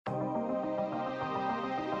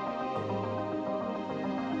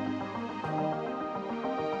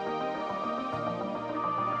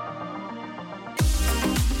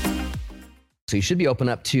So you should be open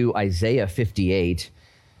up to Isaiah 58.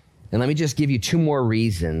 And let me just give you two more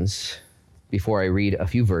reasons before I read a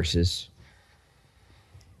few verses.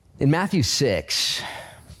 In Matthew 6,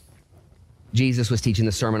 Jesus was teaching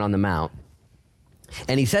the Sermon on the Mount.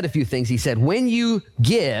 And he said a few things. He said, when you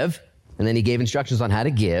give, and then he gave instructions on how to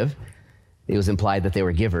give. It was implied that they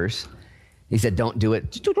were givers. He said, don't do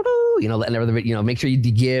it, make sure you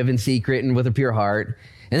give in secret and with a pure heart.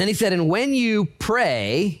 And then he said, and when you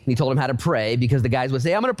pray, and he told them how to pray, because the guys would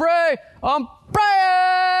say, I'm going to pray, I'm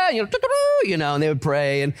praying, and they would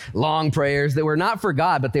pray, and long prayers that were not for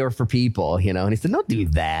God, but they were for people, and he said, don't do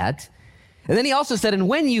that. And then he also said, and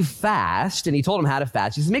when you fast, and he told them how to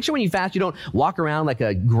fast, he said, make sure when you fast, you don't walk around like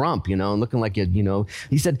a grump, and looking like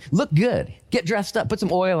he said, look good, get dressed up, put some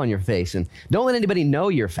oil on your face, and don't let anybody know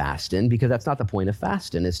you're fasting, because that's not the point of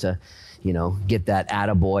fasting, is to, get that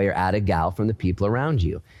attaboy or attagal from the people around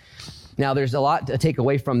you. Now, there's a lot to take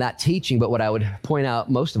away from that teaching, but what I would point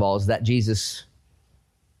out most of all is that Jesus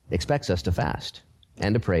expects us to fast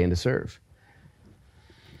and to pray and to serve.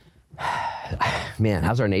 Man,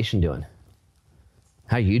 how's our nation doing?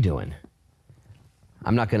 How are you doing?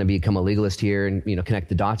 I'm not going to become a legalist here and connect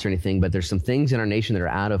the dots or anything, but there's some things in our nation that are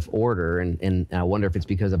out of order, and I wonder if it's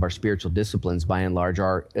because of our spiritual disciplines, by and large,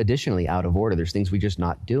 are additionally out of order. There's things we're just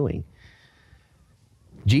not doing.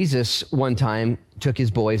 Jesus one time took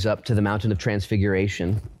his boys up to the mountain of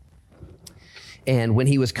Transfiguration, and when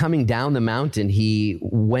he was coming down the mountain, he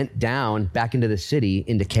went down back into the city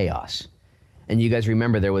into chaos. And you guys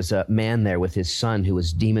remember there was a man there with his son who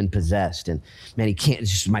was demon possessed. And man, he can't,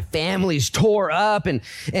 just my family's tore up. And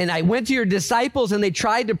I went to your disciples and they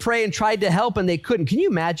tried to pray and tried to help and they couldn't. Can you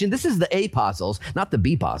imagine? This is the apostles, not the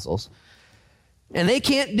B-apostles. And they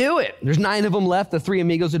can't do it. There's 9 of them left. The 3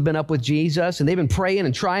 amigos had been up with Jesus and they've been praying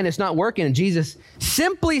and trying. It's not working. And Jesus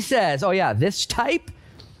simply says, oh yeah, this type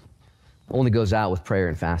only goes out with prayer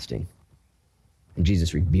and fasting. And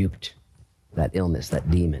Jesus rebuked that illness, that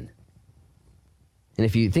demon. And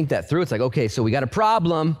if you think that through, it's like, okay, so we got a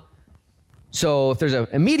problem. So if there's an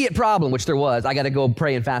immediate problem, which there was, I got to go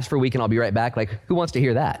pray and fast for a week and I'll be right back. Like, who wants to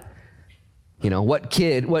hear that?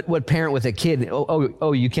 What parent with a kid,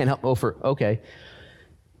 oh, you can't help, okay.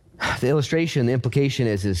 The illustration, the implication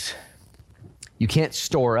is you can't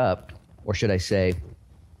store up, or should I say,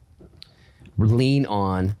 lean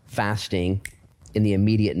on fasting in the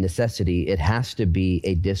immediate necessity. It has to be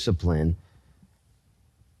a discipline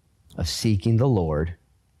of seeking the Lord,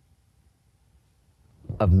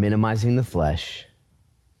 of minimizing the flesh,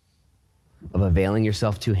 of availing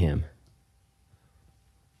yourself to him.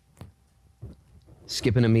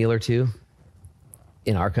 Skipping a meal or two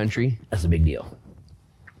in our country, that's a big deal.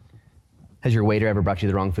 Has your waiter ever brought you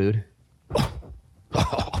the wrong food?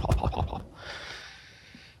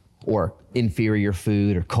 Or inferior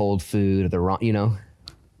food or cold food or the wrong, you don't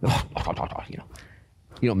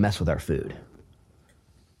mess with our food.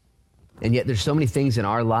 And yet there's so many things in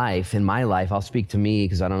our life, in my life, I'll speak to me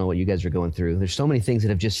because I don't know what you guys are going through. There's so many things that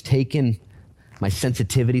have just taken my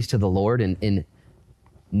sensitivities to the Lord and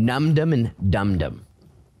numbed them and dumbed them.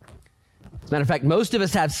 As a matter of fact, most of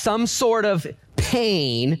us have some sort of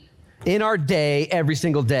pain in our day every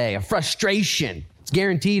single day, a frustration. It's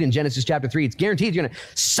guaranteed in Genesis chapter 3. It's guaranteed you're going to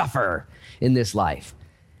suffer in this life.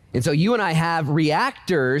 And so you and I have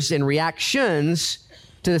reactors and reactions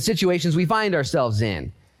to the situations we find ourselves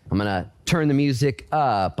in. I'm going to turn the music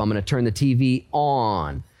up. I'm going to turn the TV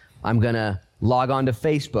on. I'm going to log on to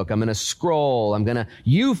Facebook. I'm going to scroll.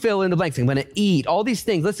 You fill in the blanks. I'm going to eat. All these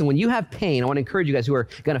things. Listen, when you have pain, I want to encourage you guys who are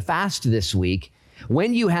going to fast this week.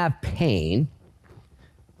 When you have pain,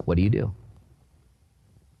 what do you do?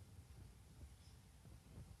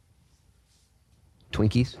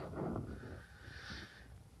 Twinkies?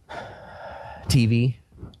 TV?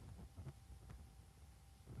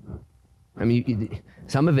 I mean,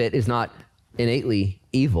 some of it is not innately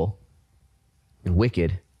evil and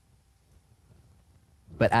wicked,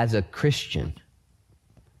 but as a Christian,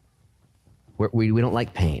 we don't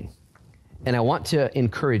like pain. And I want to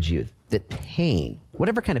encourage you that pain,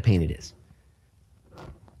 whatever kind of pain it is,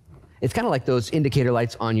 it's kind of like those indicator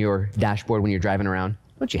lights on your dashboard when you're driving around.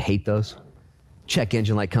 Don't you hate those? Check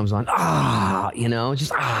engine light comes on,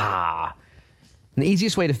 just. And the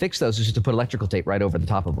easiest way to fix those is just to put electrical tape right over the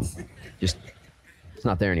top of them. It's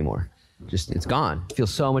not there anymore. It's gone. It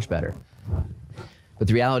feels so much better. But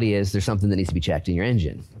the reality is there's something that needs to be checked in your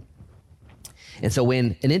engine. And so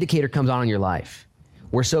when an indicator comes on in your life,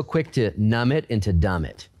 we're so quick to numb it and to dumb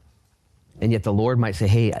it. And yet the Lord might say,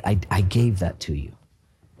 hey, I gave that to you.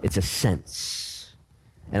 It's a sense.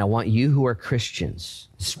 And I want you who are Christians,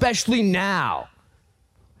 especially now.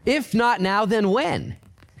 If not now, then when?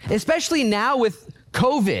 Especially now with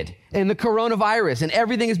COVID and the coronavirus and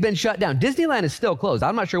everything has been shut down. Disneyland is still closed.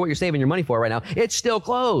 I'm not sure what you're saving your money for right now. It's still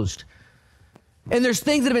closed. And there's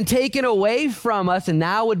things that have been taken away from us, and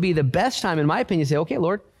now would be the best time, in my opinion, to say, okay,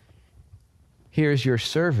 Lord, here's your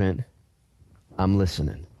servant. I'm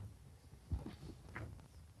listening.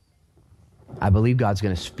 I believe God's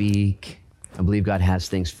going to speak. I believe God has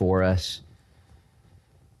things for us.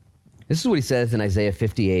 This is what he says in Isaiah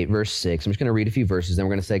 58, verse 6. I'm just going to read a few verses, then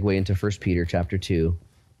we're going to segue into 1 Peter chapter 2,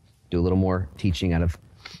 do a little more teaching out of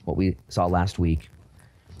what we saw last week.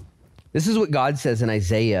 This is what God says in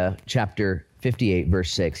Isaiah chapter 58,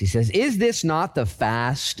 verse 6. He says, "Is this not the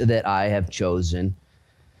fast that I have chosen?"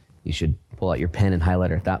 You should pull out your pen and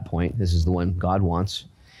highlighter at that point. This is the one God wants.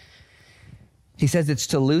 He says it's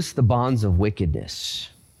to loose the bonds of wickedness,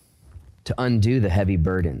 to undo the heavy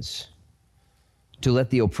burdens, to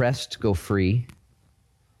let the oppressed go free,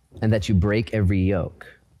 and that you break every yoke.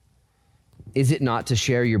 Is it not to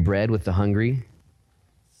share your bread with the hungry,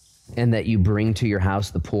 and that you bring to your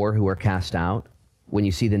house the poor who are cast out? When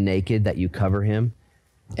you see the naked, that you cover him,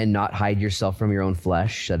 and not hide yourself from your own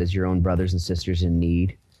flesh, that is your own brothers and sisters in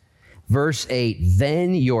need? Verse 8,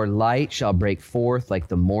 "Then your light shall break forth like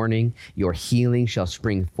the morning, your healing shall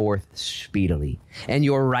spring forth speedily, and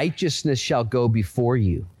your righteousness shall go before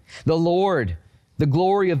you. The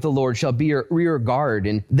glory of the Lord shall be your rear guard,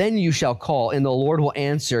 and then you shall call, and the Lord will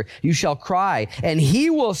answer. You shall cry, and he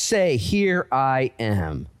will say, 'Here I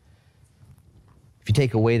am.' If you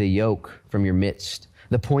take away the yoke from your midst,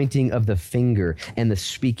 the pointing of the finger and the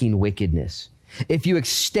speaking wickedness, if you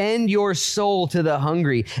extend your soul to the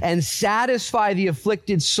hungry and satisfy the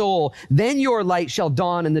afflicted soul, then your light shall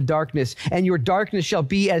dawn in the darkness, and your darkness shall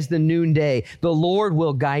be as the noonday. The Lord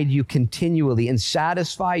will guide you continually and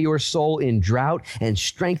satisfy your soul in drought and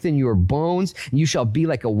strengthen your bones. You shall be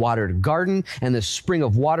like a watered garden and the spring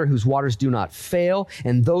of water whose waters do not fail.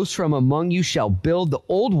 And those from among you shall build the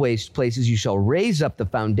old waste places. You shall raise up the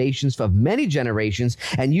foundations of many generations,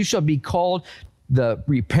 and you shall be called the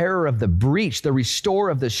repairer of the breach, the restorer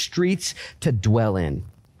of the streets to dwell in."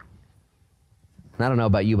 And I don't know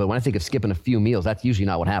about you, but when I think of skipping a few meals, that's usually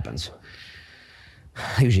not what happens.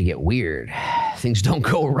 I usually get weird. Things don't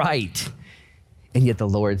go right. And yet the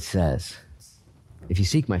Lord says, if you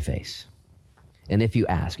seek my face, and if you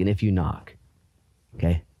ask, and if you knock,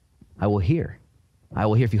 okay, I will hear. I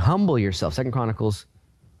will hear if you humble yourself, 2 Chronicles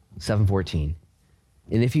 7:14.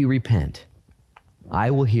 "And if you repent,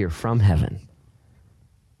 I will hear from heaven,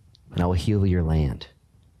 and I will heal your land."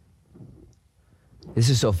 This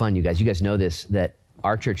is so fun, you guys. You guys know this, that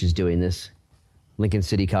our church is doing this. Lincoln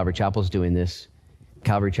City Calvary Chapel is doing this.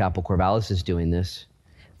 Calvary Chapel Corvallis is doing this.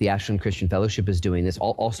 The Ashland Christian Fellowship is doing this,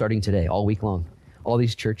 all starting today, all week long. All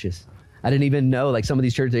these churches. I didn't even know, like some of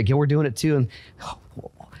these churches, like, yeah, we're doing it too. And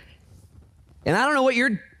I don't know what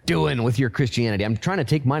you're doing with your Christianity. I'm trying to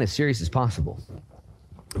take mine as serious as possible.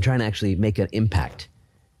 I'm trying to actually make an impact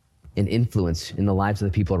and influence in the lives of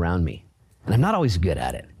the people around me. And I'm not always good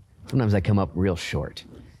at it. Sometimes I come up real short.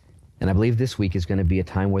 And I believe this week is going to be a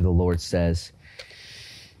time where the Lord says,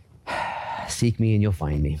 "Seek me and you'll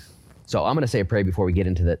find me." So I'm going to say a prayer before we get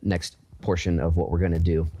into the next portion of what we're going to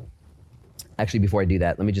do. Actually, before I do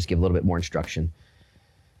that, let me just give a little bit more instruction.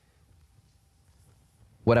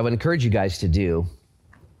 What I would encourage you guys to do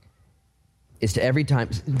is to every time,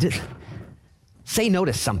 say no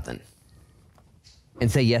to something and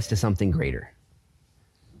say yes to something greater.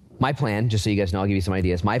 My plan, just so you guys know, I'll give you some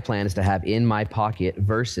ideas. My plan is to have in my pocket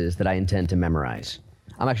verses that I intend to memorize.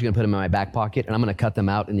 I'm actually going to put them in my back pocket, and I'm going to cut them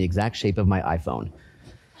out in the exact shape of my iPhone,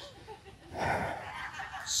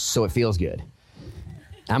 so it feels good.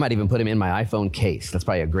 I might even put them in my iPhone case. That's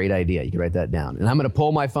probably a great idea. You can write that down. And I'm going to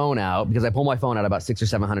pull my phone out, because I pull my phone out about 600 or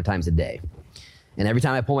 700 times a day. And every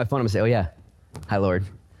time I pull my phone, I'm going to say, "Oh yeah, hi Lord,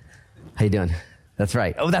 how you doing? That's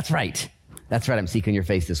right. Oh, that's right. That's right, I'm seeking your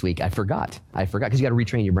face this week. I forgot, because you got to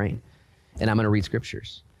retrain your brain. And I'm going to read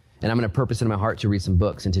scriptures. And I'm going to purpose in my heart to read some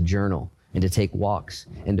books and to journal and to take walks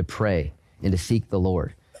and to pray and to seek the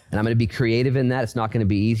Lord. And I'm going to be creative in that. It's not going to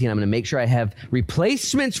be easy. And I'm going to make sure I have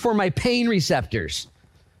replacements for my pain receptors.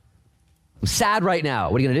 I'm sad right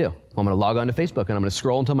now. What are you going to do? Well, I'm going to log on to Facebook and I'm going to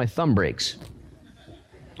scroll until my thumb breaks.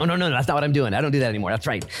 Oh, no, that's not what I'm doing. I don't do that anymore. That's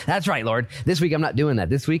right. That's right, Lord. This week, I'm not doing that.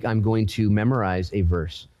 This week, I'm going to memorize a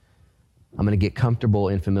verse. I'm going to get comfortable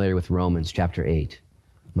and familiar with Romans chapter 8.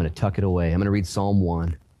 I'm going to tuck it away. I'm going to read Psalm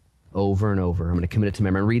 1 over and over. I'm going to commit it to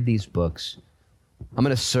memory. I'm going to read these books. I'm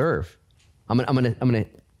going to serve. I'm going to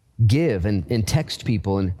give and text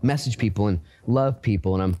people and message people and love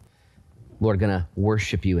people. And Lord, going to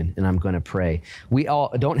worship you, and I'm going to pray. We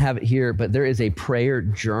all don't have it here, but there is a prayer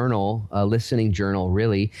journal, a listening journal,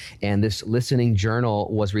 really. And this listening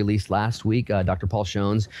journal was released last week. Dr. Paul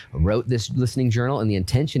Shones wrote this listening journal, and the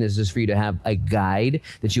intention is just for you to have a guide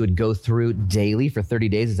that you would go through daily for 30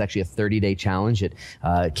 days. It's actually a 30-day challenge. It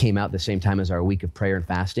came out the same time as our week of prayer and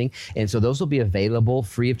fasting. And so those will be available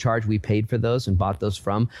free of charge. We paid for those and bought those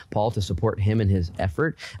from Paul to support him in his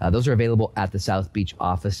effort. Those are available at the South Beach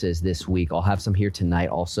offices this week. I'll have some here tonight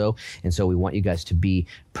also. And so we want you guys to be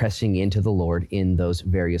pressing into the Lord in those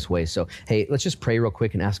various ways. So, hey, let's just pray real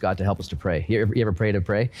quick and ask God to help us to pray. You ever pray to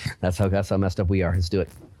pray? That's how messed up we are. Let's do it.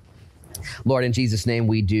 Lord, in Jesus' name,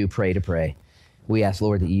 we do pray to pray. We ask,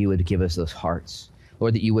 Lord, that you would give us those hearts.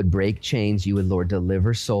 Lord, that you would break chains. You would, Lord,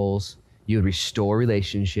 deliver souls. You would restore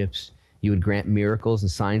relationships. You would grant miracles and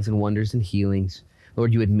signs and wonders and healings.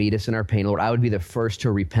 Lord, you would meet us in our pain. Lord, I would be the first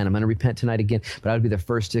to repent. I'm going to repent tonight again, but I would be the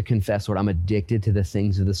first to confess, Lord, I'm addicted to the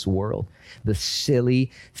things of this world, the silly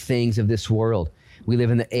things of this world. We live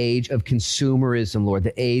in the age of consumerism, Lord,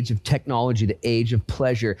 the age of technology, the age of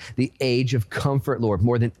pleasure, the age of comfort, Lord.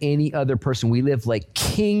 More than any other person, we live like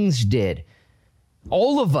kings did.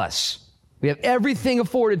 All of us. We have everything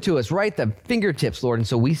afforded to us, right? The fingertips, Lord. And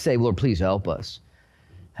so we say, Lord, please help us.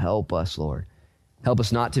 Help us, Lord. Help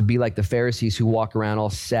us not to be like the Pharisees who walk around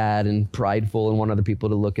all sad and prideful and want other people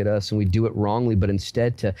to look at us, and we do it wrongly, but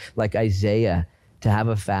instead to, like Isaiah, to have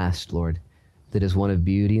a fast, Lord, that is one of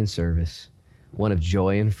beauty and service, one of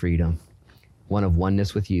joy and freedom, one of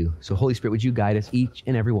oneness with you. So Holy Spirit, would you guide us, each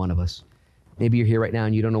and every one of us? Maybe you're here right now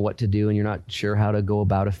and you don't know what to do and you're not sure how to go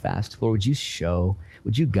about a fast. Lord, would you show?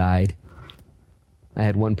 Would you guide? I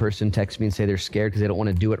had one person text me and say they're scared because they don't want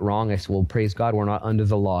to do it wrong. I said, well, praise God, we're not under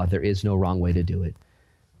the law. There is no wrong way to do it.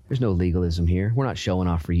 There's no legalism here. We're not showing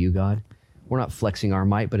off for you, God. We're not flexing our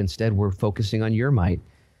might, but instead we're focusing on your might.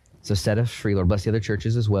 So set us free, Lord. Bless the other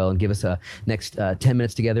churches as well, and give us a next 10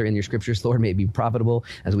 minutes together in your scriptures, Lord. May it be profitable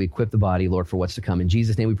as we equip the body, Lord, for what's to come. In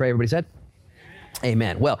Jesus' name we pray. Everybody said?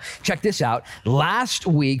 Amen. Well, check this out. Last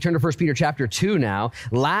week, turn to 1 Peter chapter 2 now.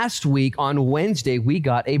 Last week on Wednesday, we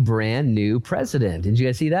got a brand new president. Did you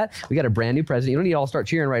guys see that? We got a brand new president. You don't need to all start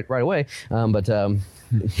cheering right away, but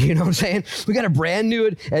you know what I'm saying? We got a brand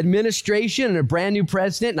new administration and a brand new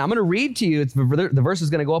president. And I'm going to read to you. The verse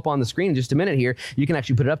is going to go up on the screen in just a minute here. You can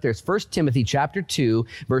actually put it up there. It's 1 Timothy chapter 2,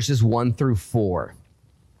 verses 1 through 4.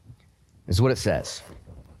 This is what it says.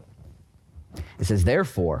 It says,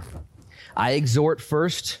 therefore, I exhort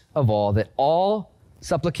first of all that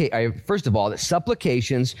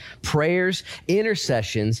supplications, prayers,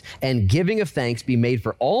 intercessions, and giving of thanks be made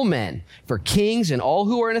for all men, for kings and all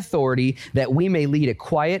who are in authority, that we may lead a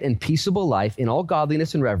quiet and peaceable life in all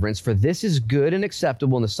godliness and reverence. For this is good and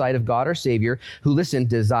acceptable in the sight of God our Savior, who, listen,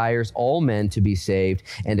 desires all men to be saved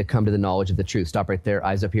and to come to the knowledge of the truth. Stop right there.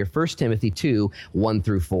 Eyes up here. 1 Timothy 2, 1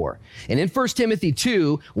 through 4. And in 1 Timothy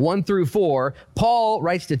 2, 1 through 4, Paul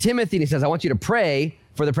writes to Timothy and he says, I want you to pray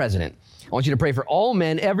for the president. I want you to pray for all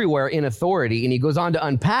men everywhere in authority. And he goes on to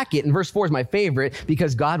unpack it. And verse 4 is my favorite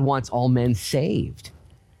because God wants all men saved.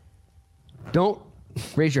 Don't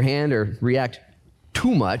raise your hand or react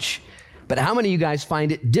too much. But how many of you guys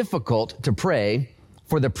find it difficult to pray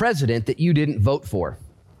for the president that you didn't vote for?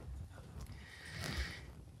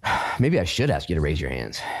 Maybe I should ask you to raise your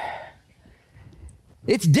hands.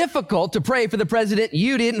 It's difficult to pray for the president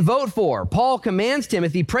you didn't vote for. Paul commands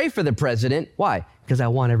Timothy, pray for the president. Why? Because I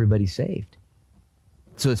want everybody saved.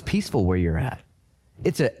 So it's peaceful where you're at.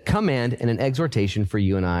 It's a command and an exhortation for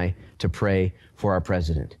you and I to pray for our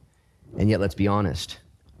president. And yet, let's be honest.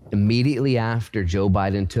 Immediately after Joe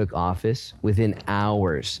Biden took office, within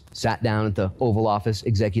hours, sat down at the Oval Office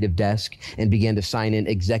executive desk and began to sign in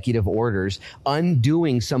executive orders,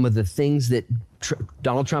 undoing some of the things that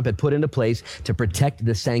Donald Trump had put into place to protect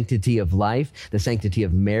the sanctity of life, the sanctity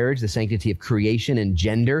of marriage, the sanctity of creation and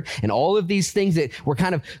gender, and all of these things that were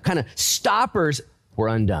kind of stoppers were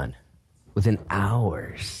undone within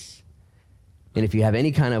hours. And if you have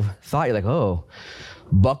any kind of thought, you're like, oh,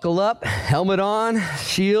 buckle up, helmet on,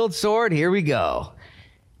 shield, sword, here we go.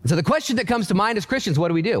 And so the question that comes to mind as Christians, what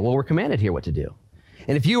do we do? Well, we're commanded here what to do.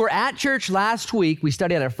 And if you were at church last week, we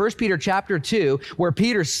studied out of 1 Peter chapter 2, where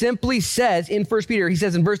Peter simply says in 1 Peter, he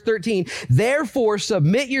says in verse 13, therefore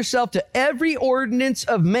submit yourself to every ordinance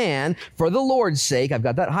of man for the Lord's sake. I've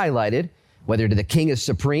got that highlighted. Whether to the king is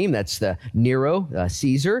supreme, that's the Nero,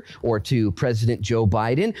 Caesar, or to President Joe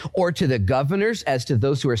Biden, or to the governors as to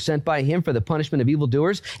those who are sent by him for the punishment of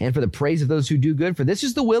evildoers and for the praise of those who do good. For this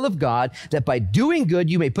is the will of God, that by doing good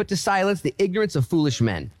you may put to silence the ignorance of foolish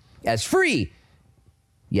men, as free,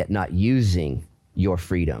 yet not using your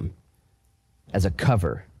freedom as a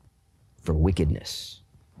cover for wickedness,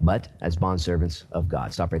 but as bondservants of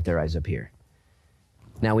God. Stop right there, eyes up here.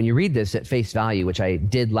 Now, when you read this at face value, which I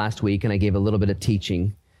did last week, and I gave a little bit of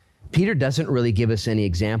teaching, Peter doesn't really give us any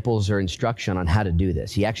examples or instruction on how to do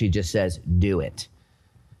this. He actually just says, do it.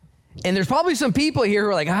 And there's probably some people here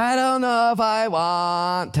who are like, I don't know if I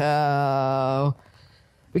want to.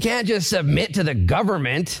 We can't just submit to the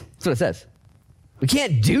government. That's what it says. We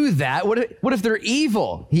can't do that. What if they're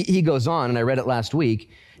evil? He goes on, and I read it last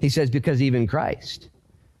week. He says, because even Christ,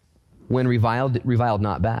 when reviled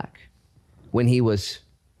not back. When he was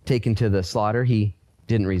taken to the slaughter, he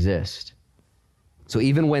didn't resist. So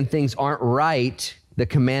even when things aren't right, the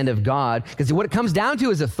command of God, because what it comes down to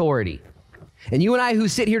is authority. And you and I who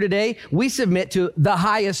sit here today, we submit to the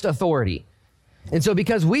highest authority. And so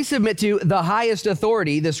because we submit to the highest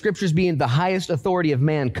authority, the scriptures being the highest authority of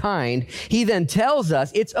mankind, he then tells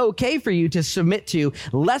us it's okay for you to submit to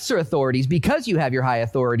lesser authorities because you have your high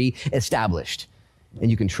authority established. And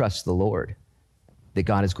you can trust the Lord that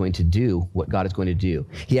God is going to do what God is going to do.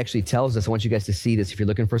 He actually tells us, I want you guys to see this if you're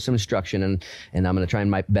looking for some instruction, and I'm going to try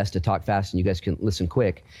my best to talk fast and you guys can listen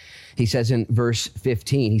quick. He says in verse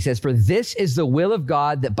 15, he says, for this is the will of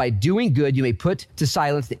God, that by doing good you may put to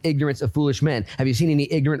silence the ignorance of foolish men. Have you seen any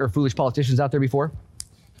ignorant or foolish politicians out there before?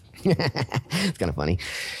 It's kind of funny.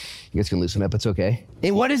 You guys can loosen up, it's okay.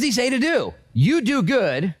 And what does he say to do? You do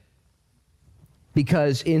good,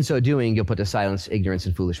 because in so doing you'll put to silence ignorance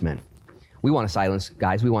and foolish men. We want to silence,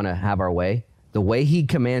 guys. We want to have our way. The way he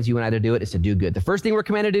commands you and I to do it is to do good. The first thing we're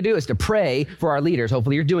commanded to do is to pray for our leaders.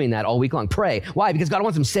 Hopefully you're doing that all week long. Pray. Why? Because God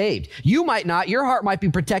wants them saved. You might not. Your heart might be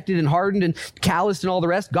protected and hardened and calloused and all the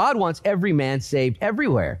rest. God wants every man saved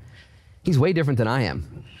everywhere. He's way different than I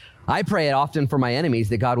am. I pray often for my enemies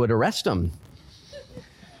that God would arrest them.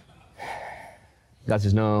 God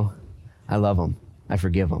says, no, I love them. I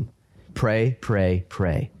forgive them. Pray, pray,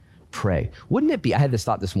 pray. Pray. Wouldn't it be, I had this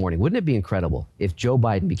thought this morning, wouldn't it be incredible if Joe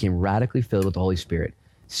Biden became radically filled with the Holy Spirit,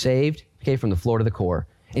 saved, okay, from the floor to the core,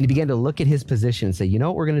 and he began to look at his position and say, you know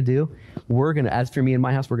what we're going to do? We're going to, as for me and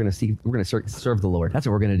my house, we're going to serve the Lord. That's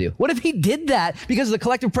what we're going to do. What if he did that because of the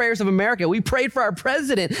collective prayers of America? We prayed for our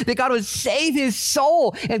president, that God would save his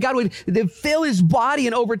soul and God would fill his body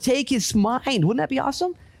and overtake his mind. Wouldn't that be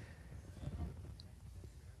awesome?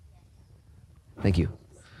 Thank you.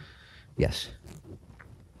 Yes.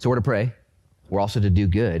 So we're to pray. We're also to do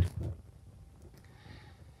good.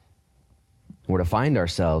 We're to find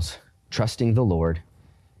ourselves trusting the Lord,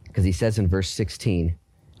 because he says in verse 16,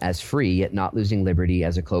 as free, yet not losing liberty,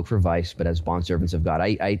 as a cloak for vice, but as bondservants of God.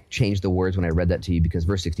 I changed the words when I read that to you because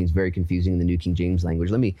verse 16 is very confusing in the New King James language.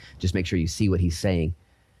 Let me just make sure you see what he's saying.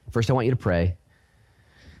 First, I want you to pray.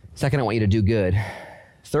 Second, I want you to do good.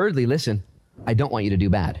 Thirdly, listen, I don't want you to do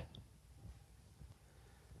bad.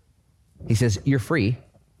 He says, you're free.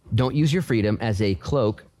 Don't use your freedom as a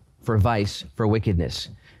cloak for vice, for wickedness.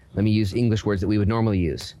 Let me use English words that we would normally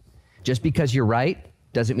use. Just because you're right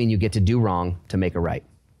doesn't mean you get to do wrong to make a right.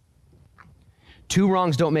 Two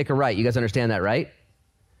wrongs don't make a right. You guys understand that, right?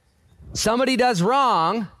 Somebody does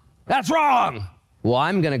wrong, that's wrong. Well,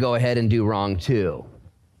 I'm going to go ahead and do wrong too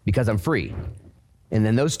because I'm free. And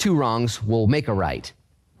then those two wrongs will make a right.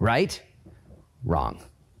 Right? Wrong.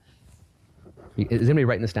 Is anybody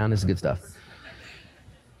writing this down? This is good stuff.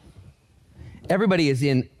 Everybody is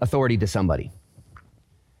in authority to somebody.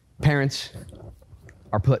 Parents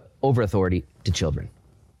are put over authority to children.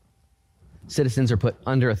 Citizens are put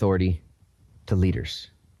under authority to leaders.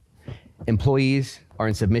 Employees are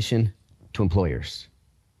in submission to employers.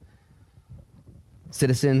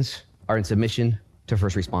 Citizens are in submission to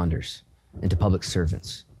first responders and to public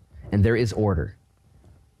servants. And there is order.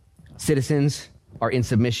 Citizens are in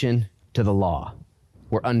submission to the law.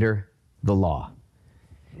 We're under the law.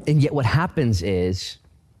 And yet what happens is,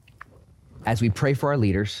 as we pray for our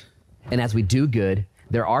leaders and as we do good,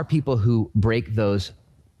 there are people who break those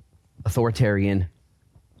authoritarian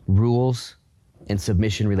rules and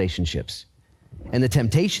submission relationships. And the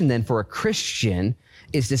temptation then for a Christian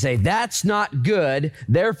is to say, that's not good,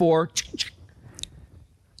 therefore,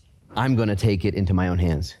 I'm going to take it into my own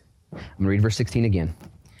hands. I'm going to read verse 16 again.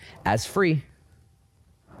 As free,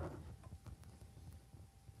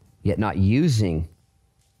 yet not using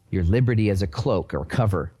your liberty as a cloak or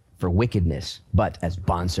cover for wickedness, but as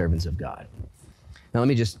bondservants of God. Now, let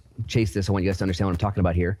me just chase this. I want you guys to understand what I'm talking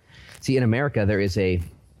about here. See, in America, there is a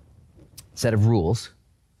set of rules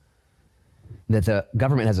that the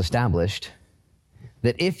government has established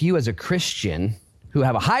that if you as a Christian who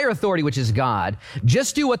have a higher authority, which is God,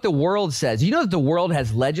 just do what the world says. You know that the world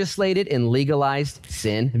has legislated and legalized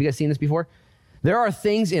sin? Have you guys seen this before? There are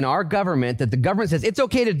things in our government that the government says it's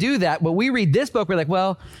okay to do that, but we read this book, we're like,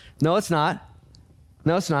 well, no, it's not.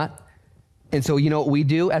 No, it's not. And so you know what we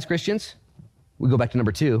do as Christians? We go back to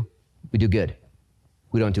number 2. We do good.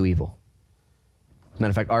 We don't do evil. As a matter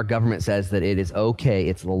of fact, our government says that it is okay,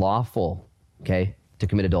 it's lawful, okay, to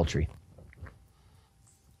commit adultery.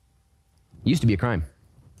 It used to be a crime.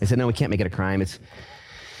 They said, no, we can't make it a crime. It's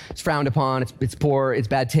frowned upon, it's poor, it's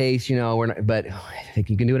bad taste, but I think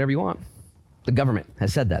you can do whatever you want. The government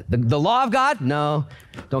has said that. The law of God? No,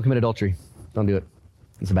 don't commit adultery. Don't do it.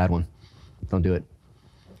 It's a bad one. Don't do it.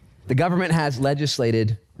 The government has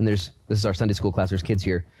legislated, and this is our Sunday school class, there's kids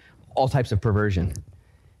here, all types of perversion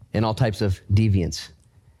and all types of deviance.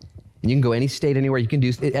 And you can go any state, anywhere. You can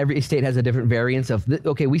do, every state has a different variance of,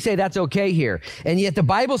 okay, we say that's okay here. And yet the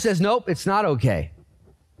Bible says, nope, it's not okay.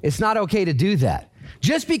 It's not okay to do that.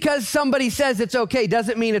 Just because somebody says it's okay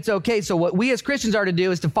doesn't mean it's okay. So what we as Christians are to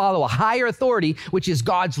do is to follow a higher authority, which is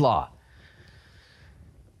God's law.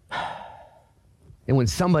 And when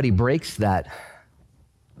somebody breaks that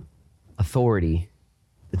authority,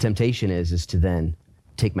 the temptation is to then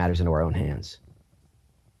take matters into our own hands.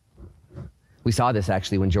 We saw this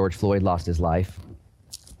actually when George Floyd lost his life.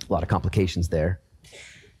 A lot of complications there.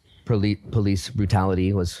 Police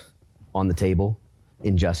brutality was on the table,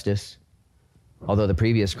 injustice. Although the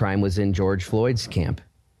previous crime was in George Floyd's camp.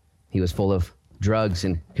 He was full of drugs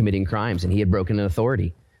and committing crimes, and he had broken an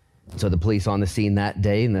authority. So the police on the scene that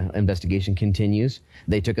day, and the investigation continues,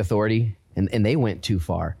 they took authority, and they went too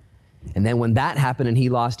far. And then when that happened and he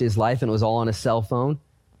lost his life and it was all on a cell phone,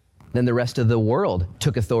 then the rest of the world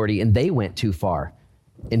took authority and they went too far.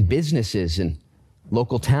 And businesses and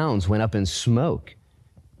local towns went up in smoke.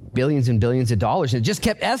 Billions and billions of dollars. And it just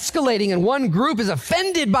kept escalating, and one group is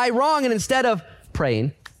offended by wrong, and instead of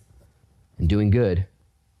praying and doing good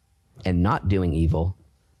and not doing evil,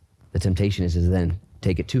 the temptation is to then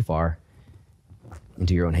take it too far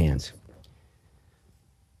into your own hands.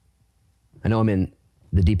 I know I'm in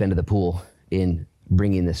the deep end of the pool in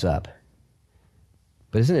bringing this up,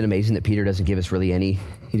 but isn't it amazing that Peter doesn't give us really any,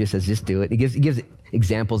 he just says, just do it. He gives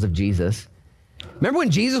examples of Jesus. Remember when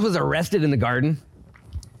Jesus was arrested in the garden?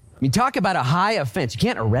 I mean, talk about a high offense. You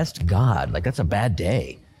can't arrest God. Like, that's a bad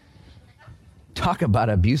day. Talk about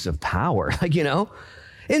abuse of power,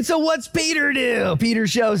 And so what's Peter do? Peter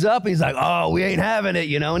shows up and he's like, oh, we ain't having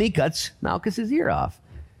it, and he cuts Malchus's ear off.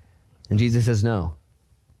 And Jesus says, no.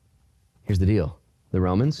 Here's the deal. The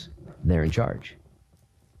Romans, they're in charge.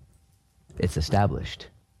 It's established.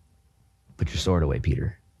 Put your sword away,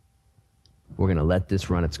 Peter. We're going to let this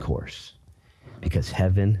run its course because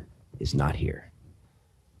heaven is not here.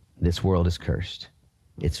 This world is cursed.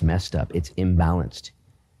 It's messed up. It's imbalanced.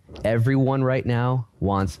 Everyone right now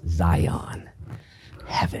wants Zion,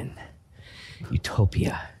 heaven,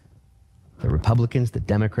 utopia. The Republicans, the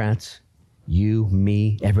Democrats, you,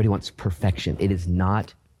 me, everybody wants perfection. It is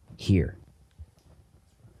not here.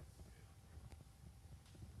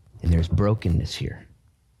 And there's brokenness here.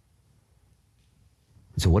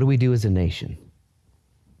 So what do we do as a nation?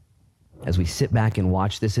 As we sit back and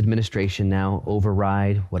watch this administration now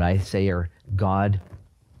override what I say are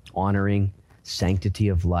God-honoring, sanctity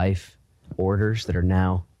of life orders that are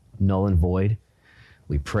now null and void,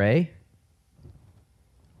 we pray,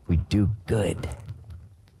 we do good,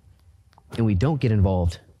 and we don't get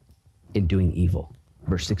involved in doing evil.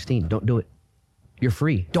 Verse 16, don't do it. You're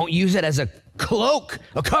free. Don't use it as a cloak,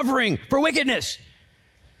 a covering for wickedness.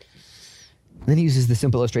 And then he uses the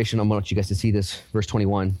simple illustration. I want you guys to see this. Verse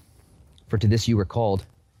 21, for to this you were called,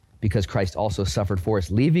 because Christ also suffered for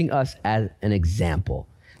us, leaving us as an example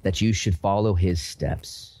that you should follow his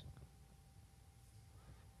steps.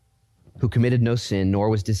 Who committed no sin, nor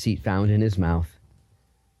was deceit found in his mouth.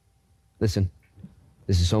 Listen,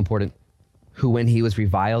 this is so important. Who, when he was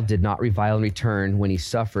reviled, did not revile in return. When he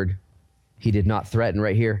suffered, he did not threaten,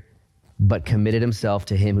 right here, but committed himself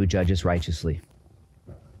to him who judges righteously.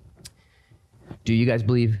 Do you guys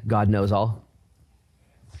believe God knows all?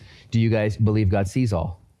 Do you guys believe God sees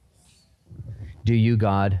all? Do you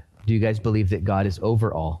guys believe that God is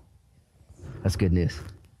over all? That's good news.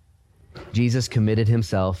 Jesus committed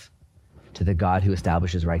himself to the God who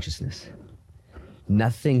establishes righteousness.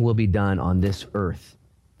 Nothing will be done on this earth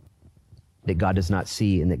that God does not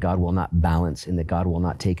see and that God will not balance and that God will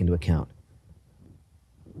not take into account.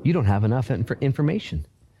 You don't have enough information.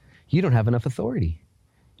 You don't have enough authority.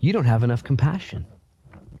 You don't have enough compassion.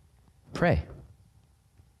 Pray.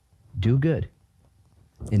 Do good.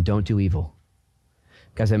 And don't do evil.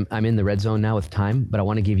 Guys, I'm in the red zone now with time, but I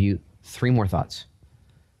want to give you 3 more thoughts.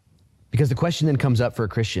 Because the question then comes up for a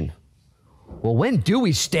Christian. Well, when do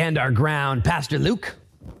we stand our ground, Pastor Luke?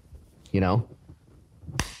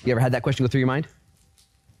 You ever had that question go through your mind?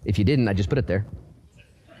 If you didn't, I just put it there.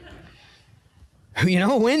 You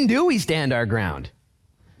know, when do we stand our ground?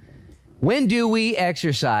 When do we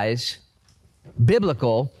exercise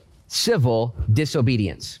biblical civil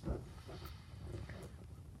disobedience?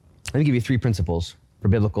 Let me give you 3 principles for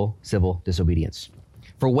biblical civil disobedience.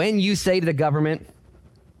 For when you say to the government,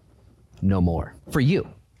 no more. For you.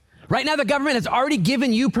 Right now, the government has already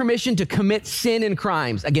given you permission to commit sin and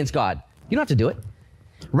crimes against God. You don't have to do it.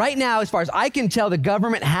 Right now, as far as I can tell, the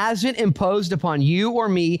government hasn't imposed upon you or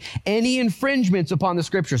me any infringements upon the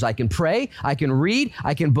scriptures. I can pray, I can read,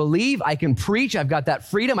 I can believe, I can preach. I've got that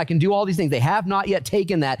freedom. I can do all these things. They have not yet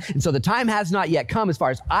taken that. And so the time has not yet come as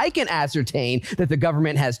far as I can ascertain that the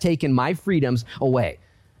government has taken my freedoms away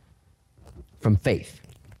from faith.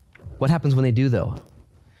 What happens when they do, though?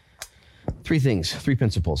 3 things, 3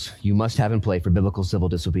 principles you must have in play for biblical civil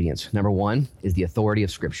disobedience. Number 1 is the authority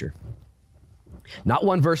of Scripture. Not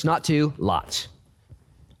 1 verse, not 2, lots.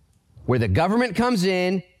 Where the government comes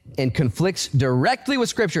in and conflicts directly with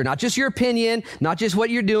Scripture, not just your opinion, not just what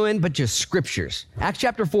you're doing, but just Scriptures. Acts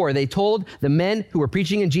chapter 4, they told the men who were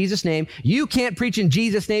preaching in Jesus' name, you can't preach in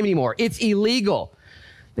Jesus' name anymore. It's illegal.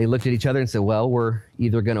 They looked at each other and said, well, we're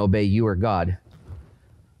either going to obey you or God.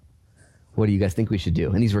 What do you guys think we should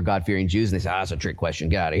do? And these were God-fearing Jews, and they said, that's a trick question.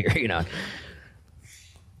 Get out of here, you know.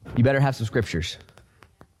 You better have some Scriptures.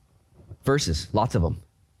 Verses, lots of them.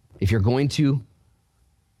 If you're going to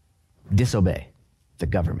disobey the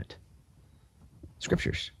government.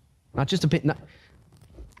 Scriptures. Not just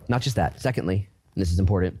that. Secondly, and this is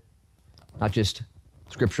important, not just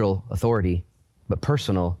scriptural authority, but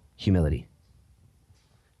personal humility.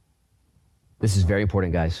 This is very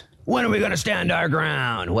important, guys. When are we going to stand our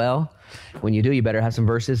ground? Well, when you do, you better have some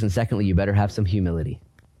verses, and secondly, you better have some humility.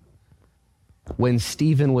 When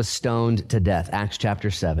Stephen was stoned to death, Acts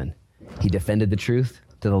chapter 7, he defended the truth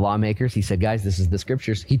to the lawmakers. He said, guys, this is the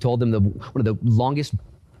scriptures. He told them one of the longest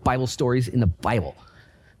Bible stories in the Bible.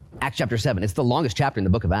 Acts chapter 7. It's the longest chapter in the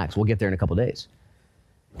book of Acts. We'll get there in a couple days.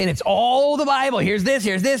 And it's all the Bible. Here's this,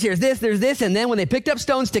 here's this, here's this, there's this. And then when they picked up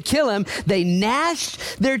stones to kill him, they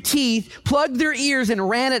gnashed their teeth, plugged their ears, and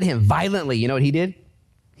ran at him violently. You know what he did?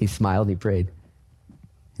 He smiled and he prayed.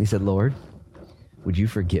 He said, Lord, would you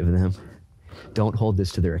forgive them? Don't hold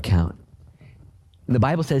this to their account. And the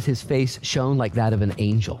Bible says his face shone like that of an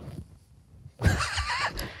angel.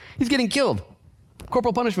 He's getting killed.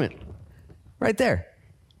 Corporal punishment. Right there.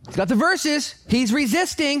 He's got the verses. He's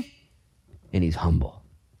resisting. And he's humble.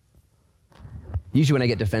 Usually when I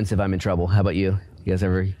get defensive, I'm in trouble. How about you? You guys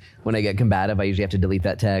ever, when I get combative, I usually have to delete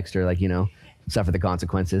that text or suffer the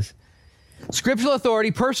consequences. Scriptural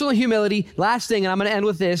authority, personal humility. Last thing, and I'm going to end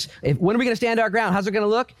with this. When are we going to stand our ground? How's it going to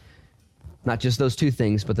look? Not just those 2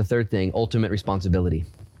 things, but the third thing, ultimate responsibility.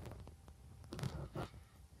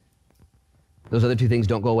 Those other 2 things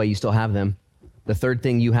don't go away. You still have them. The third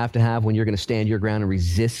thing you have to have when you're going to stand your ground and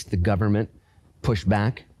resist the government, push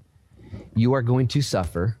back, you are going to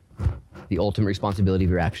suffer the ultimate responsibility of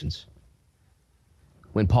your actions.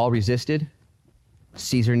 When Paul resisted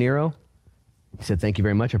Caesar Nero, he said, thank you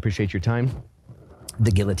very much. I appreciate your time. The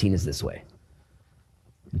guillotine is this way.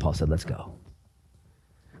 And Paul said, let's go.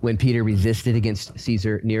 When Peter resisted against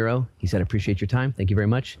Caesar Nero, he said, I appreciate your time. Thank you very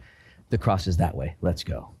much. The cross is that way. Let's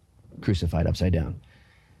go. Crucified upside down.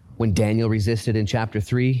 When Daniel resisted in chapter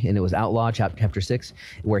 3, and it was outlawed, chapter 6,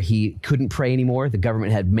 where he couldn't pray anymore, the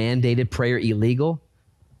government had mandated prayer illegal.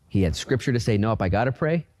 He had scripture to say, nope, I got to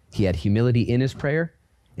pray. He had humility in his prayer,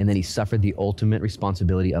 and then he suffered the ultimate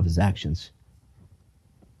responsibility of his actions.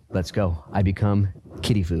 Let's go. I become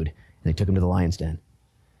kitty food. And they took him to the lion's den.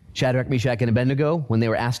 Shadrach, Meshach, and Abednego, when they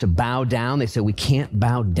were asked to bow down, they said, we can't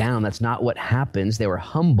bow down. That's not what happens. They were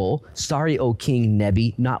humble. Sorry, O King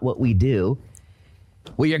Nebi, not what we do.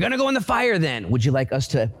 Well, you're going to go in the fire then. Would you like us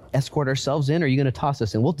to escort ourselves in, or are you going to toss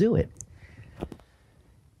us in? We'll do it.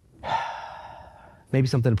 Maybe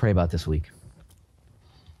something to pray about this week.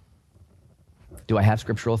 Do I have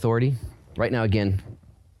scriptural authority? Right now, again,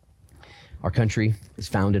 our country is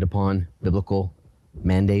founded upon biblical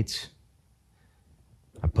mandates.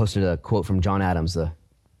 I posted a quote from John Adams, the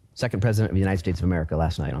second president of the United States of America,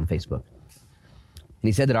 last night on Facebook. And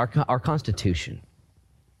he said that our Constitution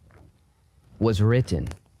was written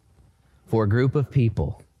for a group of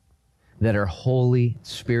people that are holy,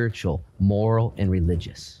 spiritual, moral, and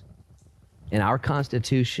religious. And our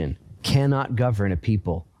Constitution cannot govern a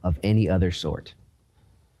people of any other sort.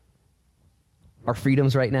 Our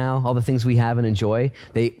freedoms right now, all the things we have and enjoy,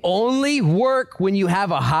 they only work when you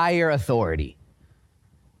have a higher authority.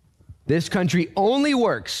 This country only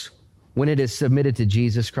works when it is submitted to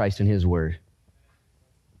Jesus Christ and his word.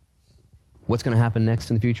 What's going to happen next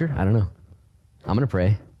in the future? I don't know. I'm going to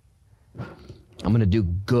pray. I'm going to do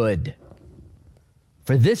good.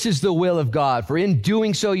 For this is the will of God, for in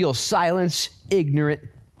doing so you'll silence ignorant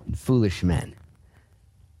and foolish men.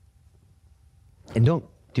 And don't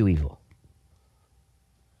do evil.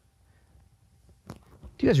 Do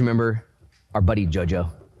you guys remember our buddy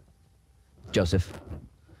Joseph,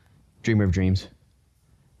 dreamer of dreams?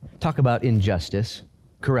 Talk about injustice,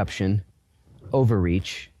 corruption,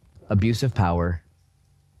 overreach, abuse of power,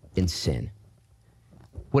 and sin.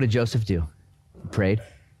 What did Joseph do? He prayed.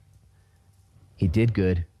 He did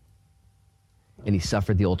good. And he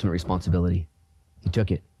suffered the ultimate responsibility. He took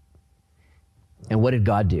it. And what did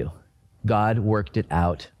God do? God worked it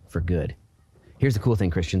out for good. Here's the cool thing,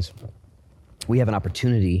 Christians. We have an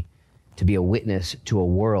opportunity to be a witness to a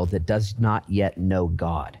world that does not yet know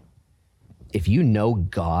God. If you know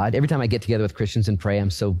God, every time I get together with Christians and pray, I'm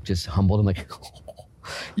so just humbled. I'm like, oh,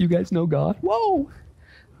 you guys know God? Whoa,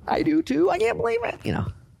 I do too. I can't believe it. You know,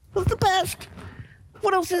 this is the best.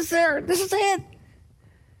 What else is there? This is it.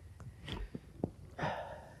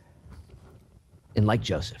 And like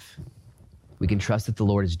Joseph, we can trust that the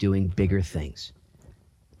Lord is doing bigger things.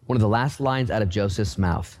 One of the last lines out of Joseph's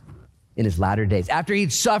mouth in his latter days, after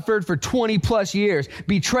he'd suffered for 20 plus years,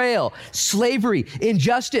 betrayal, slavery,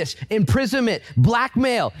 injustice, imprisonment,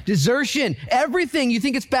 blackmail, desertion, everything. You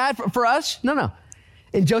think it's bad for us? No.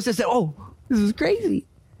 And Joseph said, oh, this is crazy.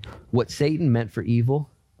 What Satan meant for evil,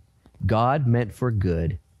 God meant for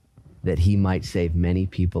good, that he might save many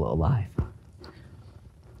people alive.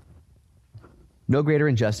 No greater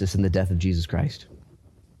injustice than the death of Jesus Christ.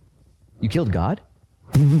 You killed God?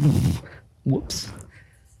 Whoops.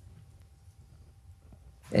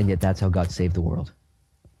 And yet that's how God saved the world.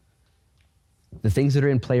 The things that are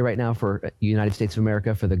in play right now for the United States of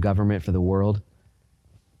America, for the government, for the world,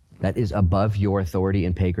 that is above your authority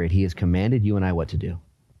and pay grade. He has commanded you and I what to do.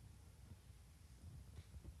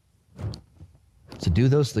 So do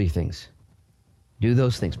those three things. Do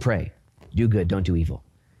those things. Pray. Do good. Don't do evil.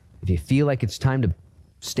 If you feel like it's time to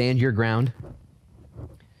stand your ground,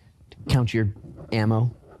 to count your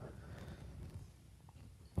ammo,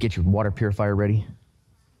 get your water purifier ready,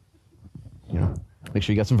 you know, make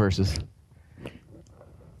sure you got some verses.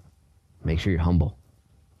 Make sure you're humble.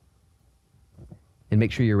 And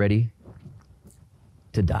make sure you're ready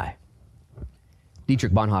to die.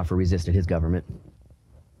 Dietrich Bonhoeffer resisted his government.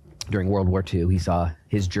 During World War II, he saw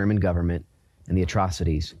his German government and the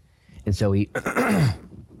atrocities. And so he,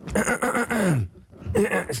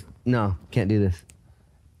 no, can't do this.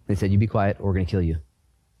 They said, you be quiet or we're going to kill you.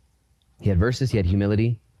 He had verses, he had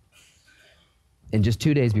humility. And just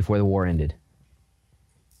 2 days before the war ended,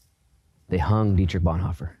 they hung Dietrich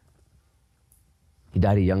Bonhoeffer. He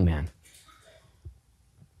died a young man,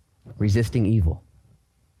 resisting evil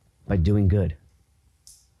by doing good,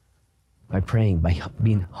 by praying, by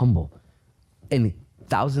being humble. And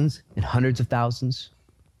thousands and hundreds of thousands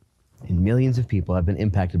and millions of people have been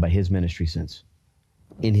impacted by his ministry since,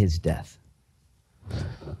 in his death.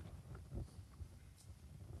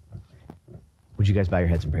 Would you guys bow your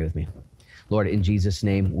heads and pray with me? Lord, in Jesus'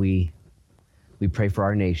 name, we pray for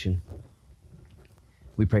our nation.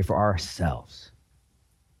 We pray for ourselves.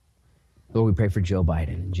 Lord, we pray for Joe Biden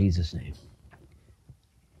in Jesus' name.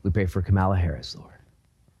 We pray for Kamala Harris, Lord.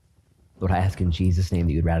 Lord, I ask in Jesus' name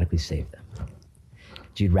that you'd radically save them.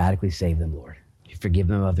 That you'd radically save them, Lord. You'd forgive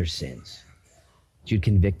them of their sins. That you'd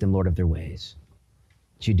convict them, Lord, of their ways.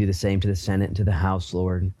 That you'd do the same to the Senate and to the House,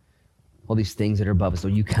 Lord. All these things that are above us,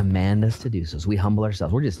 Lord, you command us to do so. So we humble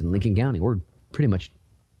ourselves. We're just in Lincoln County. We're pretty much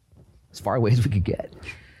as far away as we could get.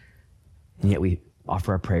 And yet we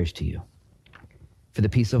offer our prayers to you for the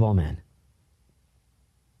peace of all men.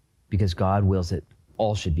 Because God wills that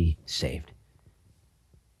all should be saved.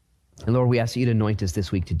 And Lord, we ask you to anoint us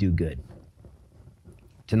this week to do good,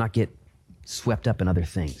 to not get swept up in other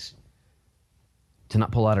things, to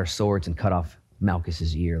not pull out our swords and cut off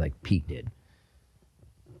Malchus's ear like Pete did.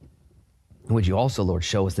 And would you also, Lord,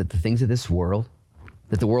 show us that the things of this world,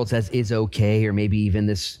 that the world says is okay, or maybe even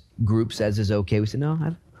this group says is okay, we say, no,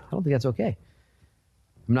 I don't think that's okay.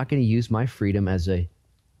 I'm not going to use my freedom as a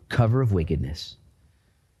cover of wickedness.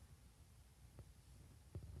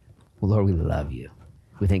 Well, Lord, we love you.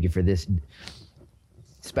 We thank you for this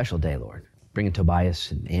special day, Lord. Bringing Tobias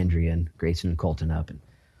and Andrea and Grayson and Colton up. And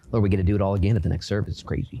Lord, we get to do it all again at the next service. It's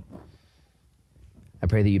crazy. I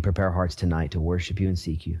pray that you prepare our hearts tonight to worship you and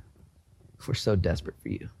seek you. We're so desperate for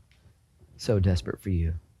you. So desperate for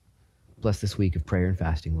you. Bless this week of prayer and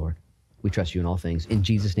fasting, Lord. We trust you in all things. In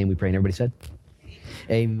Jesus' name we pray. And everybody said,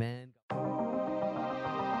 amen.